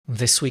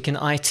This week in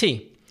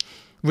IT.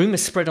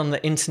 Rumours spread on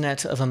the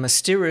internet of a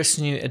mysterious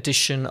new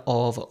edition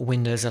of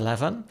Windows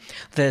 11.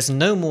 There's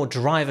no more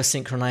driver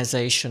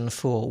synchronization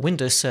for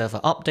Windows Server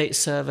update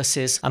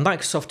services, and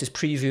Microsoft is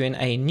previewing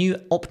a new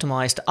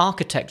optimized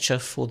architecture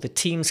for the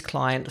Teams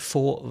client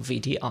for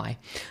VDI.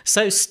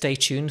 So stay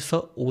tuned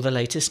for all the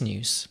latest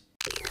news.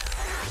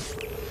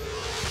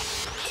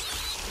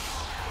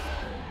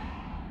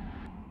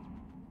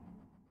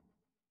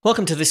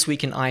 Welcome to This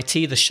Week in IT,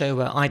 the show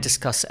where I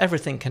discuss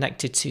everything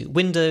connected to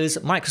Windows,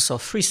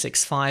 Microsoft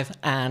 365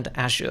 and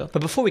Azure.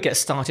 But before we get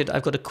started,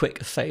 I've got a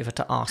quick favour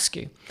to ask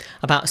you.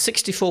 About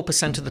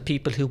 64% of the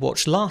people who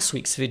watched last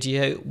week's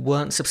video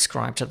weren't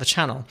subscribed to the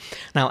channel.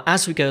 Now,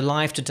 as we go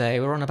live today,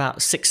 we're on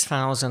about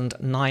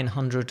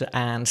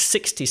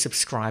 6,960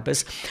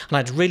 subscribers, and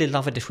I'd really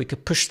love it if we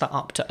could push that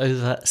up to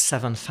over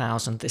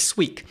 7,000 this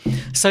week.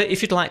 So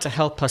if you'd like to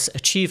help us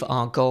achieve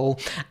our goal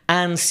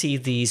and see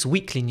these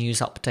weekly news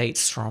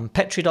updates from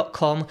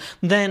Petri.com,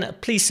 then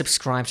please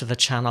subscribe to the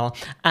channel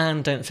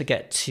and don't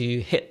forget to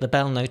hit the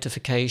bell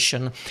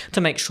notification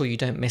to make sure you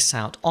don't miss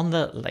out on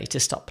the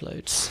latest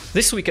uploads.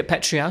 This week at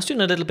Petri, I was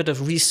doing a little bit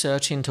of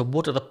research into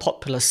what are the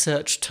popular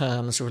search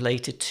terms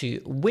related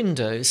to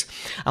Windows,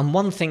 and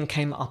one thing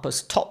came up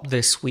as top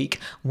this week: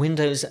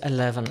 Windows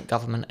 11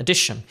 Government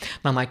Edition.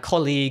 Now, my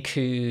colleague,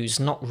 who's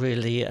not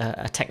really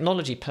a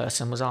technology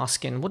person, was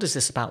asking, what is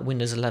this about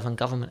Windows 11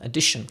 Government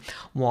Edition?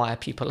 Why are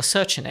people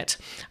searching it?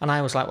 And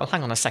I was like, well,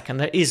 hang on a second,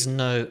 there is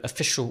no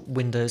official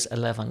Windows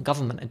 11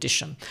 Government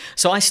Edition.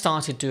 So I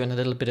started doing a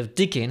little bit of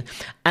digging,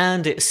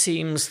 and it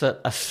seems that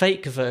a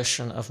fake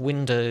version of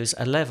Windows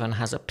 11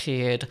 has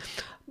appeared.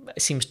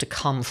 It seems to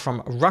come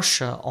from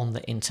Russia on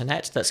the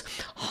internet, that's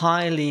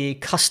highly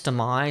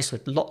customized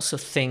with lots of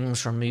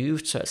things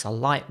removed. So it's a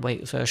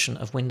lightweight version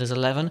of Windows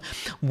 11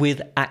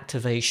 with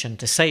activation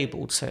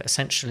disabled. So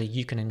essentially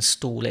you can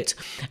install it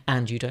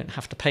and you don't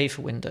have to pay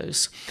for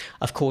Windows.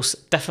 Of course,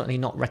 definitely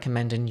not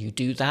recommending you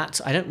do that.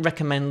 I don't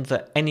recommend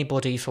that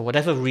anybody, for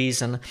whatever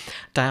reason,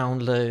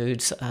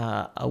 downloads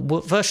a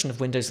version of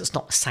Windows that's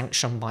not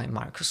sanctioned by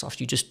Microsoft.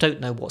 You just don't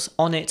know what's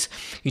on it.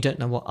 You don't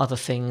know what other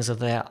things are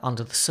there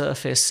under the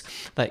surface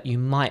that you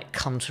might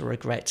come to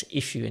regret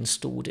if you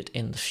installed it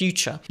in the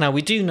future. Now,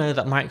 we do know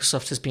that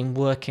Microsoft has been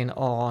working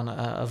on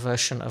a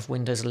version of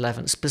Windows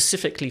 11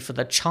 specifically for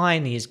the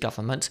Chinese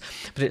government,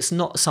 but it's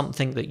not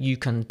something that you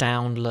can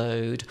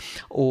download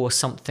or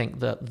something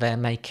that they're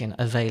making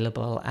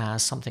available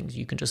as something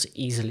you can just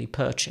easily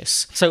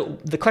purchase. So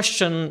the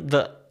question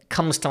that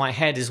comes to my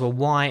head is, well,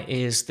 why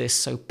is this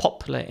so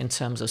popular in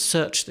terms of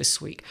search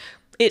this week?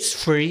 It's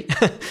free,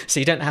 so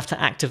you don't have to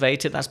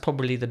activate it. That's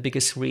probably the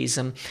biggest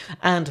reason.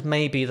 And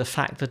maybe the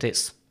fact that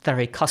it's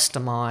very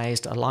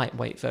customized, a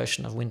lightweight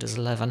version of Windows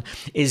 11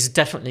 is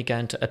definitely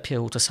going to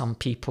appeal to some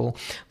people.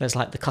 There's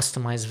like the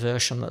customized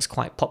version that's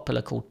quite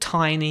popular called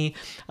Tiny.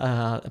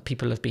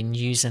 People have been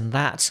using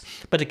that.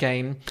 But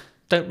again,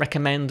 don't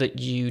recommend that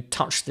you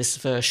touch this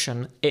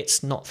version.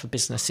 It's not for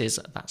businesses,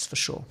 that's for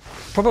sure.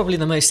 Probably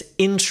the most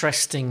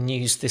interesting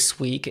news this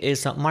week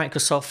is that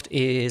Microsoft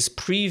is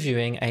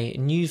previewing a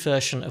new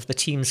version of the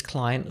Teams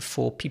client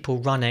for people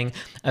running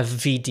a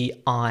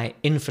VDI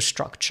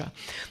infrastructure.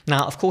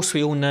 Now, of course,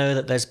 we all know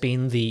that there's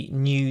been the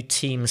new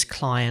Teams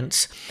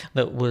client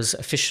that was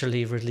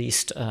officially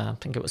released, I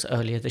think it was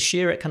earlier this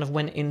year. It kind of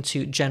went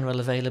into general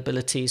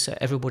availability, so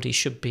everybody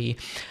should be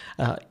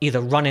either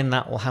running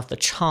that or have the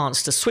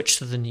chance to switch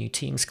to the new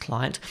Teams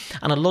client,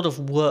 and a lot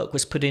of work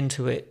was put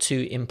into it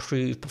to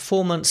improve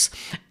performance,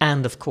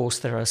 and of course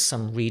there are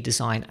some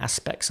redesign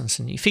aspects and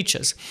some new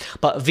features.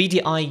 But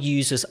VDI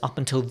users up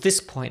until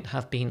this point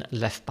have been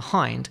left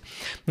behind.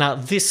 Now,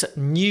 this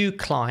new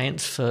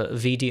client for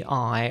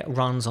VDI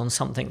runs on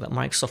something that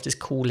Microsoft is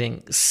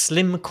calling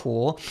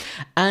SlimCore,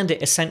 and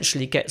it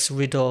essentially gets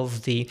rid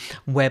of the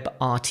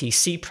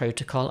WebRTC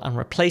protocol and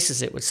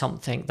replaces it with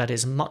something that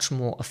is much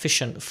more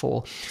efficient for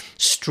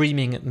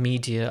streaming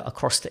media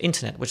across the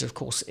internet, which of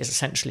course is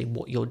essentially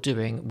what you're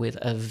doing with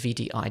a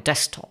VDI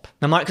desktop.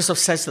 Now, Microsoft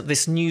says that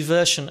this new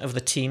version of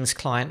the Teams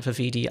client for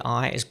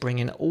VDI is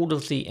bringing all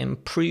of the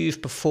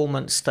improved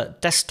performance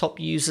that desktop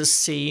users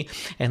see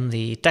in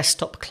the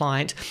desktop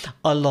client,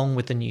 along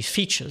with the new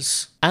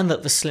features, and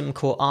that the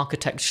SlimCore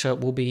architecture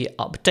will be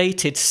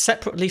updated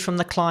separately from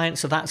the client,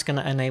 so that's going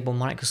to enable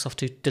Microsoft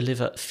to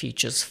deliver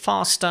features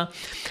faster,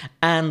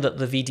 and that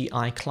the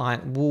VDI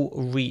client will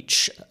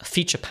reach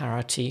feature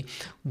parity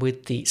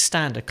with the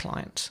standard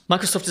client.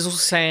 Microsoft is also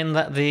saying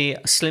that the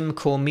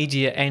SlimCore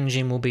media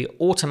engine will be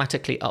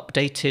automatically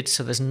updated,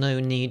 so there's no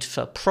need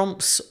for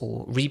prompts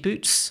or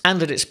reboots,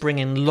 and that it's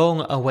bringing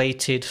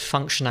long-awaited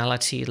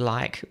functionality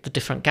like the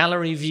different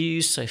gallery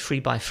views, so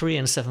 3x3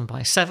 and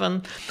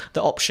 7x7,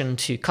 the option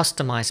to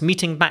customize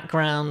meeting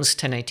backgrounds,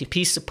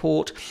 1080p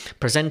support,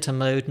 presenter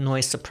mode,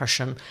 noise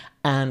suppression,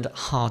 and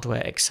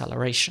hardware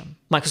acceleration.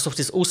 Microsoft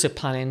is also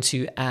planning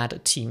to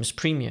add Teams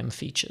Premium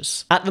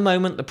features. At the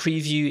moment, the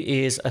preview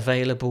is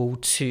available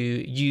to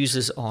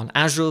users on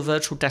Azure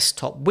Virtual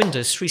Desktop,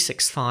 Windows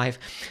 365,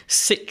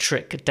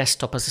 Citrix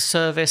Desktop as a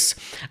Service,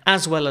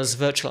 as well as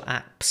virtual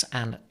apps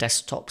and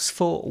desktops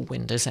for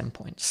Windows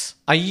endpoints.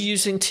 Are you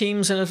using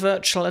Teams in a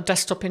virtual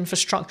desktop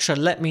infrastructure?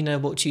 Let me know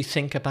what you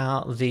think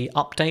about the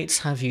updates.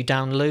 Have you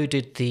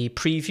downloaded the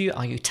preview?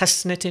 Are you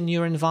testing it in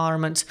your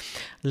environment?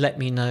 Let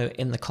me know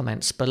in the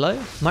comments below.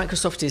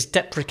 Microsoft is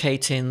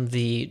deprecating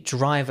the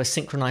driver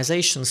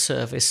synchronization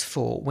service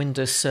for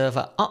Windows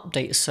Server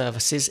update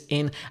services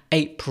in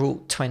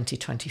April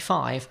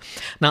 2025.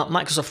 Now,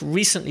 Microsoft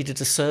recently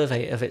did a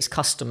survey of its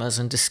customers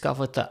and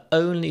discovered that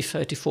only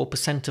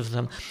 34% of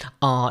them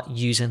are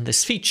using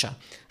this feature.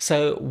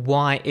 So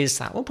why is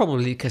that? Well,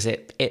 probably because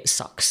it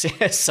sucks.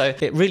 So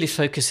it really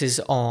focuses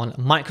on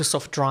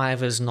Microsoft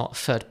drivers, not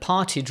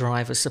third-party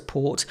driver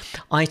support.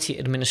 IT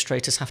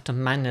administrators have to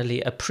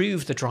manually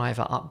approve the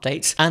driver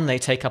updates, and they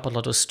take up a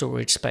lot of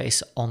storage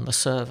space on the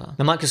server.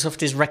 Now,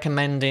 Microsoft is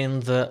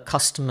recommending that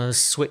customers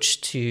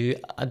switch to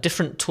a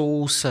different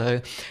tool.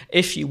 So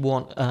if you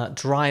want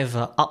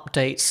driver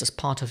updates as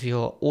part of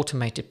your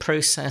automated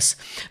process,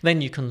 then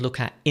you can look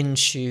at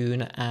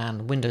Intune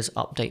and Windows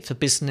Update for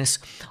Business,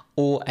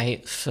 or a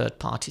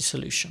third-party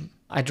solution.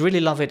 I'd really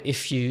love it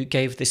if you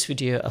gave this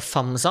video a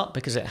thumbs up,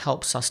 because it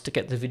helps us to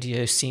get the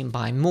video seen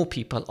by more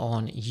people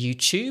on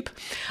YouTube.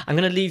 I'm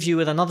going to leave you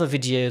with another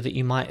video that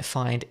you might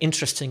find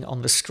interesting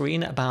on the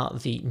screen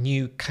about the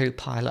new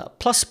Copilot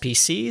Plus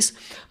PCs.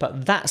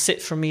 But that's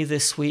it from me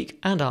this week,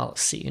 and I'll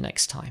see you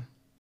next time.